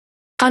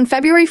On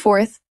February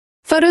 4th,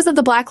 photos of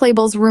the Black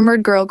Label's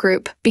rumored girl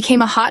group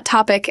became a hot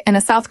topic in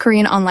a South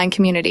Korean online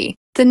community.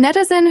 The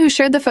netizen who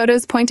shared the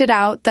photos pointed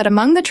out that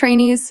among the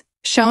trainees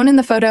shown in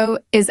the photo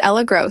is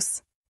Ella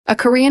Gross, a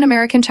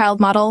Korean-American child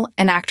model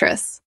and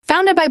actress.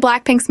 Founded by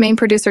Blackpink's main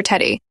producer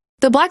Teddy,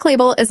 the Black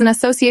Label is an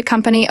associate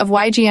company of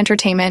YG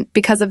Entertainment.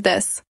 Because of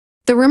this,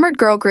 the rumored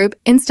girl group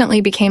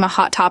instantly became a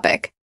hot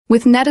topic,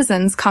 with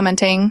netizens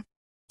commenting,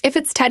 "If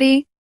it's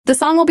Teddy, the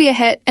song will be a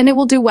hit and it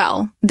will do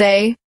well.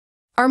 They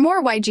are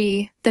more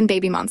YG than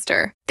Baby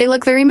Monster. They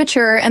look very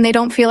mature and they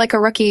don't feel like a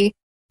rookie."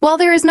 While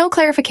there is no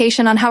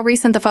clarification on how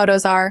recent the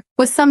photos are,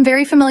 with some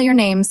very familiar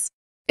names,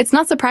 it's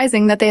not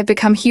surprising that they have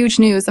become huge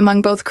news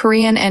among both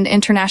Korean and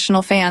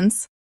international fans.